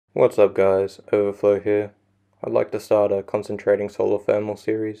What's up guys, Overflow here. I'd like to start a concentrating solar thermal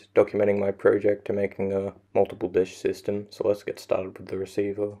series, documenting my project to making a multiple dish system, so let's get started with the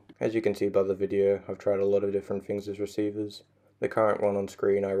receiver. As you can see by the video, I've tried a lot of different things as receivers. The current one on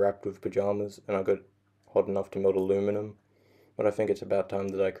screen I wrapped with pajamas and I got hot enough to melt aluminum, but I think it's about time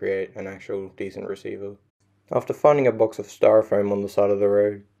that I create an actual decent receiver. After finding a box of styrofoam on the side of the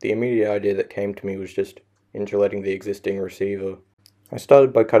road, the immediate idea that came to me was just insulating the existing receiver. I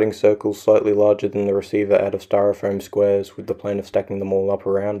started by cutting circles slightly larger than the receiver out of styrofoam squares with the plan of stacking them all up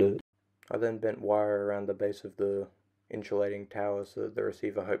around it. I then bent wire around the base of the insulating tower so that the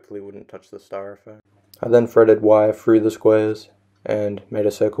receiver hopefully wouldn't touch the styrofoam. I then threaded wire through the squares and made a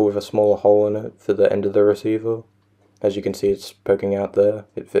circle with a smaller hole in it for the end of the receiver. As you can see, it's poking out there.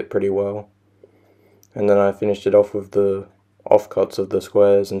 It fit pretty well. And then I finished it off with the offcuts of the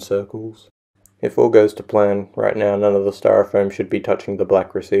squares and circles. If all goes to plan, right now none of the styrofoam should be touching the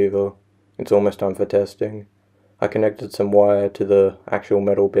black receiver. It's almost time for testing. I connected some wire to the actual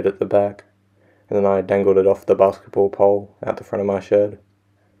metal bit at the back, and then I dangled it off the basketball pole out the front of my shed.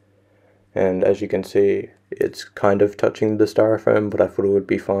 And as you can see, it's kind of touching the styrofoam, but I thought it would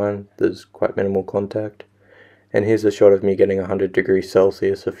be fine. There's quite minimal contact. And here's a shot of me getting 100 degrees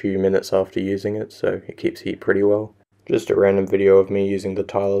Celsius a few minutes after using it, so it keeps heat pretty well. Just a random video of me using the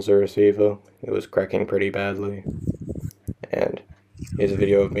tile as a receiver. It was cracking pretty badly. And here's a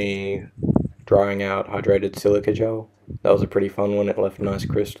video of me drying out hydrated silica gel. That was a pretty fun one. It left nice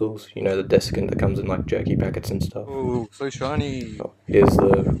crystals. You know, the desiccant that comes in like jerky packets and stuff. Oh, so shiny. Oh, here's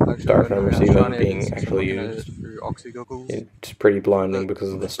the styrofoam receiver being actually used. It's pretty blinding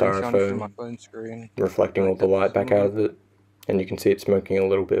because of the styrofoam reflecting all the light back out of it. And you can see it smoking a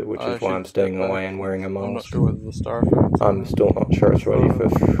little bit, which is why I'm staying away and wearing a mask. I'm not sure whether the styrofoam. I'm still not sure it's ready for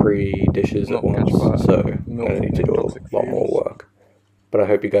 3 dishes at once, so I'm going to need to do a lot more work. But I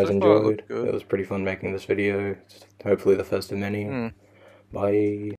hope you guys enjoyed. It was pretty fun making this video. It's hopefully the first of many. Bye.